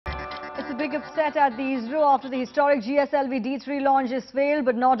It's a big upset at the ISRO after the historic GSLV-D3 launch has failed,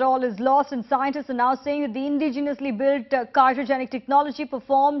 but not all is lost, and scientists are now saying that the indigenously built cryogenic technology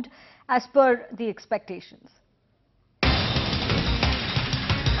performed as per the expectations. We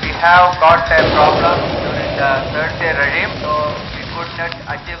have got a problem during the third day regime, so we could not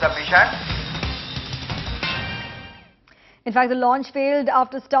achieve the mission. In fact, the launch failed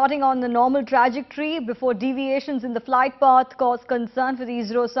after starting on the normal trajectory before deviations in the flight path caused concern for the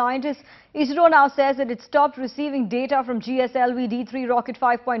ISRO scientists. ISRO now says that it stopped receiving data from GSLV-D3 rocket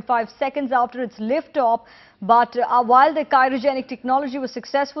 5.5 seconds after its liftoff. But while the cryogenic technology was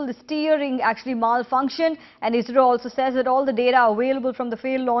successful, the steering actually malfunctioned. And ISRO also says that all the data available from the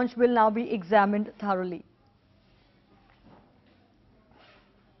failed launch will now be examined thoroughly.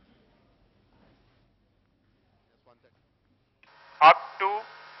 Up to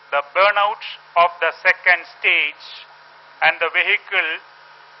the burnout of the second stage, and the vehicle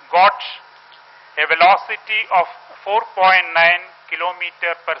got a velocity of 4.9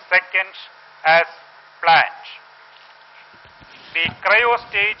 km/s as planned. The cryo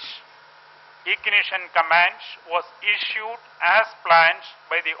stage ignition command was issued as planned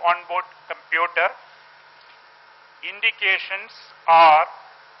by the onboard computer. Indications are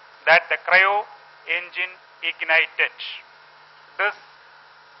that the cryo engine ignited. This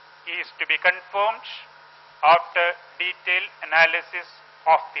is to be confirmed after detailed analysis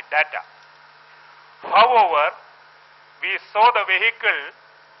of the data. However, we saw the vehicle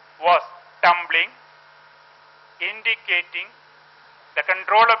was tumbling, indicating the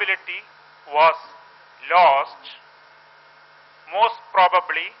controllability was lost, most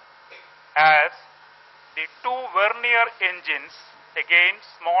probably as the two vernier engines, again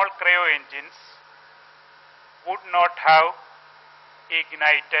small cryo engines, would not have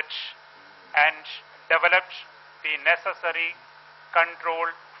ignited and developed the necessary control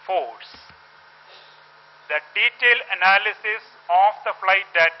force. The detailed analysis of the flight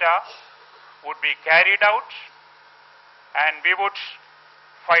data would be carried out, and we would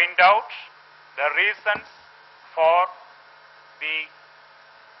find out the reasons for the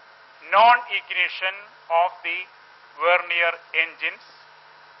non-ignition of the vernier engines.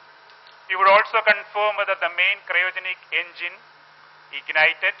 We would also confirm whether the main cryogenic engine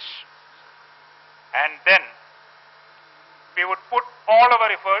ignited, and then we would put all our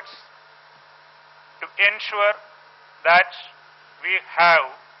efforts to ensure that we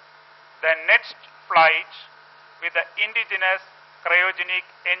have the next flight with the indigenous cryogenic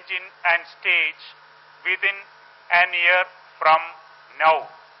engine and stage within an year from now.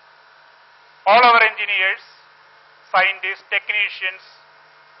 All our engineers, scientists, technicians,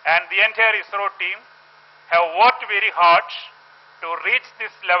 and the entire ISRO team have worked very hard to reach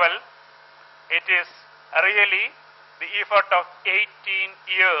this level. It is really the effort of 18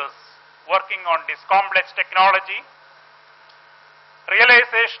 years working on this complex technology.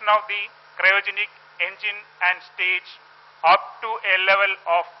 Realization of the cryogenic engine and stage up to a level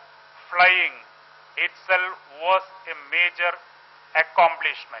of flying itself was a major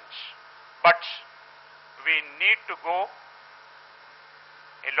accomplishment. But we need to go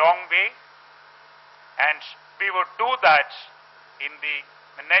a long way, and we would do that in the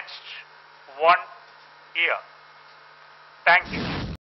next 1 year. Thank you.